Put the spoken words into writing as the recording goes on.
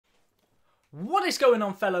What is going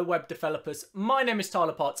on, fellow web developers? My name is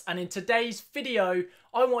Tyler Potts, and in today's video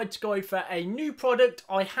I wanted to go over a new product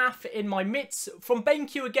I have in my midst from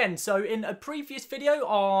BenQ again. So in a previous video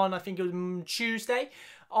on, I think it was Tuesday,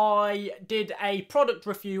 I did a product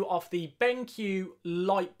review of the BenQ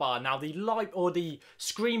light bar. Now the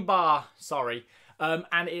screen bar, sorry.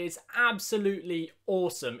 And it is absolutely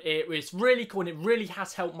awesome. It was really cool and it really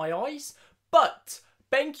has helped my eyes. But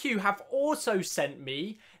BenQ have also sent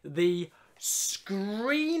me the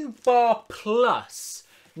ScreenBar Plus.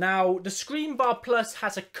 Now, the ScreenBar Plus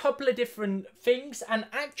has a couple of different things, and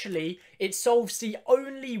actually it solves the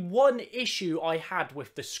only one issue I had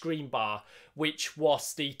with the ScreenBar, which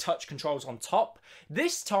was the touch controls on top.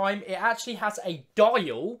 This time it actually has a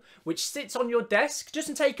dial which sits on your desk,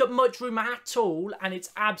 doesn't take up much room at all, and it's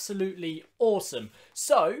absolutely awesome.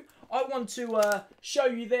 So I want to show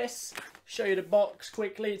you this, show you the box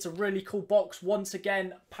quickly. It's a really cool box, once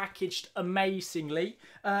again packaged amazingly.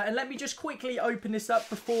 And let me just quickly open this up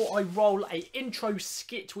before I roll a intro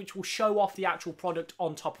skit which will show off the actual product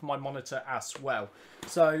on top of my monitor as well.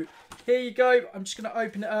 So here you go. I'm just going to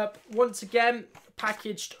open it up. Once again,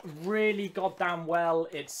 packaged really goddamn well.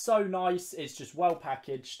 It's so nice. It's just well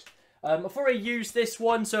packaged. I've already used this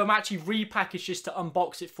one, so I'm actually repackaged just to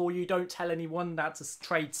unbox it for you. Don't tell anyone, that's a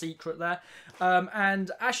trade secret there. And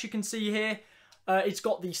as you can see here, it's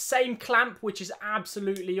got the same clamp, which is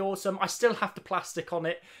absolutely awesome. I still have the plastic on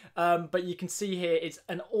it, but you can see here it's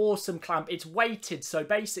an awesome clamp. It's weighted, so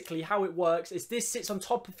basically how it works is this sits on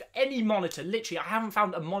top of any monitor. Literally, I haven't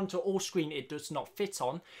found a monitor or screen it does not fit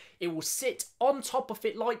on. It will sit on top of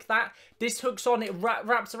it like that. This hooks on, it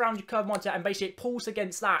wraps around your curved monitor, and basically it pulls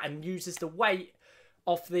against that and uses the weight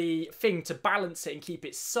of the thing to balance it and keep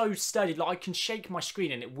it so sturdy. Like, I can shake my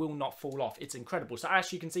screen and it will not fall off. It's incredible. So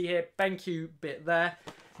as you can see here, BenQ bit there.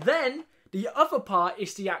 Then the other part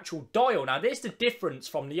is the actual dial. Now there's the difference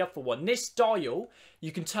from the other one. This dial,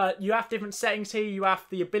 you can turn, you have different settings here. You have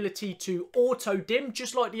the ability to auto dim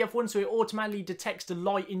just like the other one, so it automatically detects the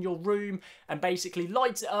light in your room and basically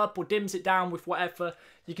lights it up or dims it down with whatever.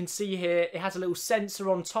 You can see here it has a little sensor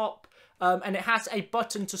on top. And it has a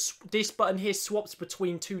button this button here swaps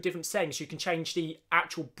between two different settings. You can change the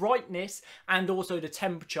actual brightness and also the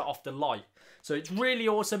temperature of the light. So it's really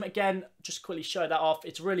awesome. Again, just quickly show that off.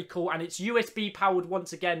 It's really cool, and it's USB powered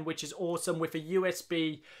once again, which is awesome, with a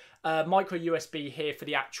USB, micro USB here for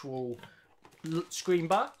the actual screen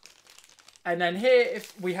bar. And then here,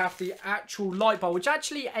 if we have the actual light bar, which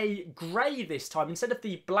actually a grey this time instead of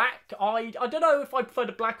the black. I don't know if I prefer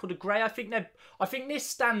the black or the grey. I think this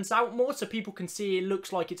stands out more, so people can see it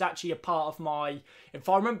looks like it's actually a part of my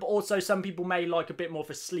environment. But also, some people may like a bit more of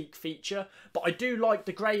a sleek feature. But I do like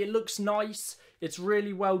the grey. It looks nice. It's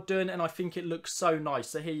really well done, and I think it looks so nice.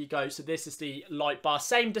 So here you go. So this is the light bar.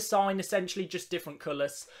 Same design, essentially, just different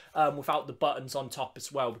colours, without the buttons on top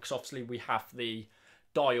as well, because obviously we have the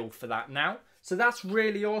dial for that now. So that's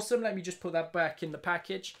really awesome. Let me just put that back in the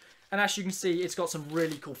package. And as you can see, it's got some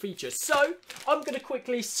really cool features. So I'm going to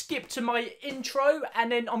quickly skip to my intro,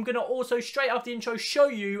 and then I'm going to also, straight after the intro, show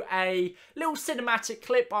you a little cinematic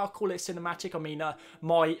clip. I'll call it cinematic. I mean,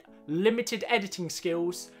 my limited editing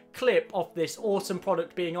skills clip of this awesome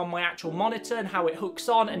product being on my actual monitor and how it hooks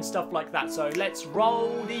on and stuff like that. So let's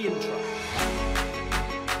roll the intro.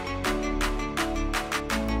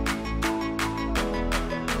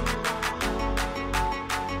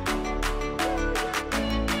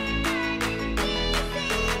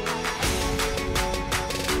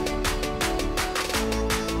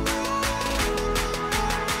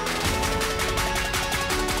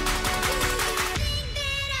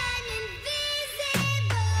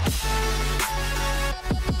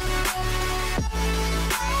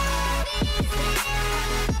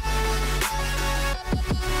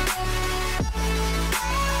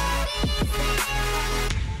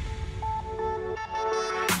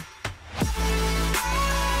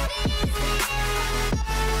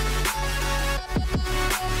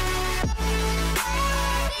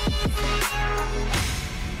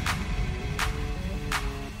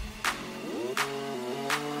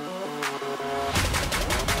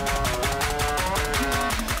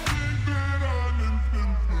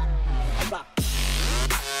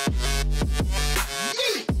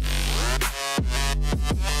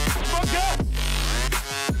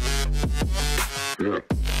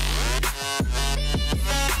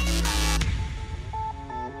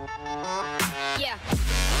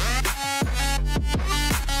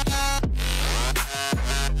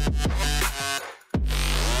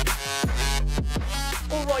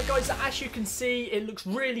 Guys, as you can see, it looks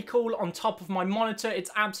really cool on top of my monitor. It's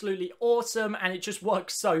absolutely awesome, and it just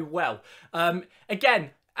works so well. Again,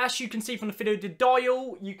 as you can see from the video, the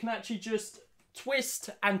dial, you can actually just twist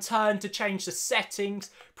and turn to change the settings,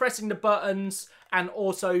 pressing the buttons, and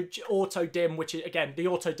also auto dim, which is, again, the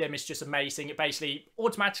auto dim is just amazing. It basically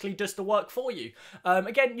automatically does the work for you.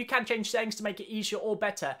 Again, you can change settings to make it easier or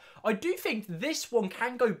better. I do think this one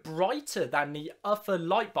can go brighter than the other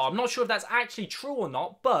light bar. I'm not sure if that's actually true or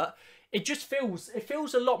not, but it just feels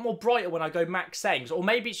a lot more brighter when I go max settings, or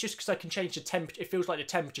maybe it's just because I can change the temperature. It feels like the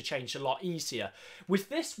temperature changed a lot easier. With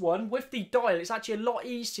this one, with the dial, it's actually a lot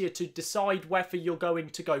easier to decide whether you're going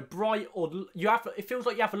to go bright or it feels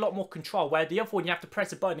like you have a lot more control, where the other one you have to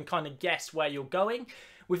press a button and kind of guess where you're going.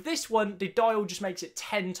 With this one, the dial just makes it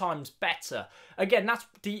 10 times better. Again, that's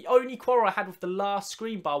the only quarrel I had with the last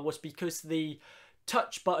screen bar, was because the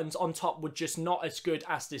touch buttons on top were just not as good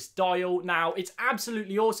as this dial. Now, it's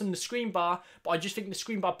absolutely awesome, the screen bar, but I just think the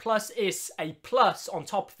screen bar plus is a plus on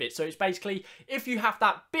top of it. So it's basically, if you have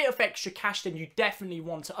that bit of extra cash, then you definitely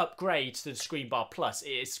want to upgrade to the screen bar plus.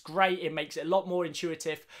 It is great, it makes it a lot more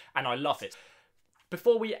intuitive, and I love it.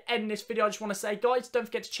 Before we end this video, I just want to say, guys, don't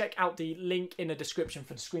forget to check out the link in the description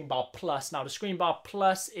for the ScreenBar Plus. Now, the ScreenBar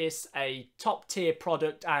Plus is a top tier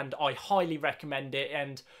product, and I highly recommend it.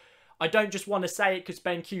 And I don't just want to say it because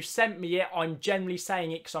BenQ sent me it. I'm generally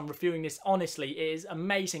saying it because I'm reviewing this honestly. It is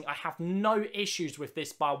amazing. I have no issues with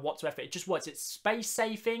this bar whatsoever. It just works. It's space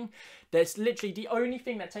saving. There's literally the only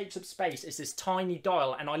thing that takes up space is this tiny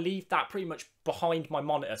dial, and I leave that pretty much behind my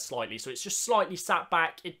monitor slightly. So it's just slightly sat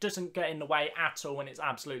back. It doesn't get in the way at all, and it's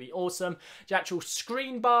absolutely awesome. The actual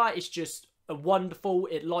screen bar is just wonderful.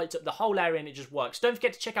 It lights up the whole area and it just works. Don't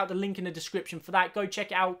forget to check out the link in the description for that. Go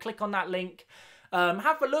check it out. Click on that link.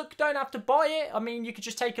 Have a look. Don't have to buy it. I mean, you could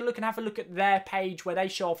just take a look and have a look at their page where they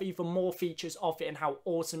show off even more features of it and how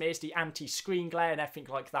awesome it is, the anti-screen glare and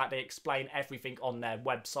everything like that. They explain everything on their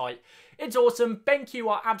website. It's awesome. BenQ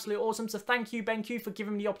are absolutely awesome. So thank you, BenQ, for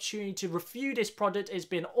giving me the opportunity to review this product. It's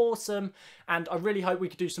been awesome, and I really hope we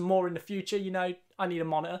could do some more in the future. You know, I need a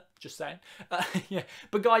monitor, just saying. Yeah,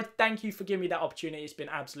 but guys, thank you for giving me that opportunity. It's been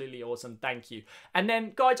absolutely awesome. Thank you. And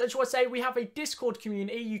then, guys, I just want to say we have a Discord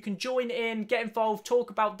community. You can join in, get involved,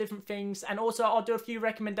 talk about different things, and also I'll do a few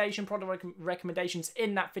product recommendations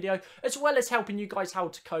in that video, as well as helping you guys how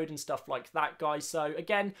to code and stuff like that, guys. So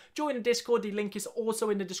again, join the Discord. The link is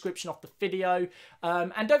also in the description of the video.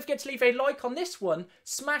 And don't forget to leave a like on this one.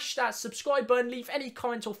 Smash that subscribe button. Leave any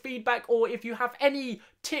comments or feedback, or if you have any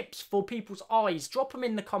tips for people's eyes, drop them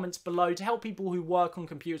in the comments below to help people who work on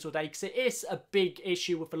computers all day, because it is a big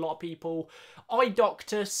issue with a lot of people. Eye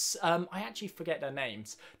doctors, I actually forget their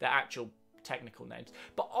names, their actual technical names,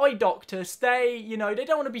 but eye doctors, they, you know, they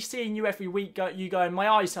don't want to be seeing you every week you going, my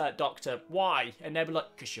eyes hurt, doctor. Why? And they'll be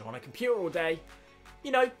like, because you're on a computer all day. You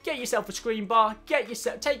know, get yourself a screen bar,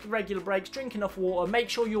 take regular breaks, drink enough water, make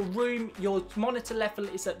sure your monitor level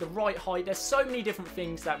is at the right height. There's so many different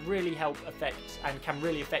things that really help affect and can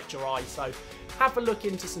really affect your eyes. So have a look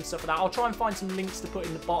into some stuff of that. I'll try and find some links to put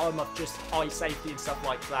in the bottom of just eye safety and stuff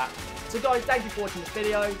like that. So guys, thank you for watching this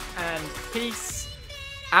video, and peace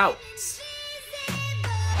out.